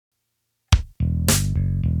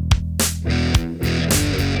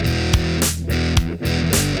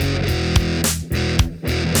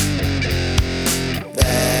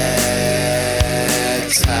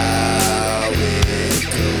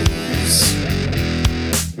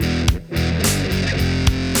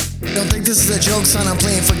this is a joke, son, I'm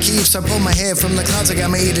playing for keeps. I pull my head from the clouds, I got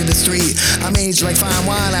my ear to the street. I'm aged like fine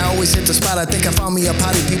wine, I always hit the spot. I think I found me a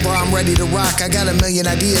potty, people, I'm ready to rock. I got a million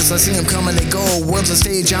ideas, I see them come and they go. World's a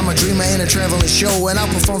stage, I'm a dreamer in a traveling show. And I'll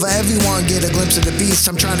perform for everyone, get a glimpse of the beast.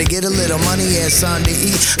 I'm trying to get a little money, yeah, son, to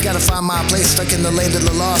eat. Gotta find my place, stuck in the land of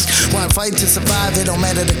the lost. Wanna fight to survive, it don't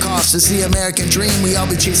matter the cost. It's the American dream, we all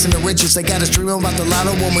be chasing the riches. They got us dreaming about the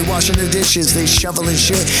lotto when we washing the dishes. They shoveling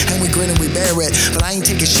shit, and we grin and we bear it. But I ain't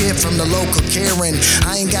taking shit from the local Karen.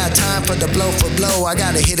 I ain't got time for the blow for blow. I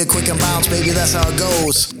gotta hit it quick and bounce, baby, that's how it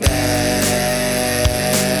goes. That's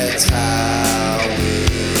how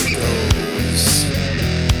it goes.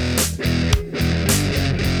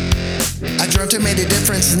 I dreamt it made a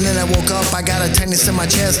difference and then I woke up. I got a tightness in my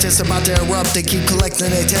chest, it's about to erupt. They keep collecting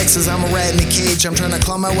their taxes, I'm a rat in a cage. I'm trying to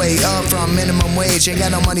claw my way up from minimum wage. Ain't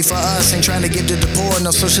got no money for us, ain't trying to give to the poor.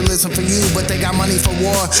 No socialism for you, but they got money for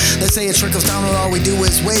war. They say it trickles down and all we do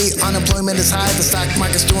is wait. Unemployment is high, the stock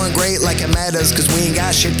market's doing great. Like it matters, cause we ain't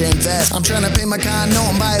got shit to invest. I'm trying to pay my condo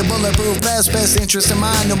and buy a bulletproof vest. Best interest in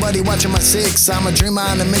mind, nobody watching my six. I'm a dreamer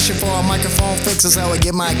on a mission for a microphone fix. That's how I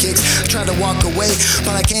get my kicks. I try to walk away,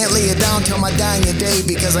 but I can't lay it down till my dying day.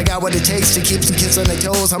 Because I got what it takes to keep some kids on their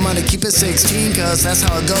toes. I'm gonna keep it 16, cause that's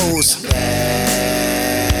how it goes.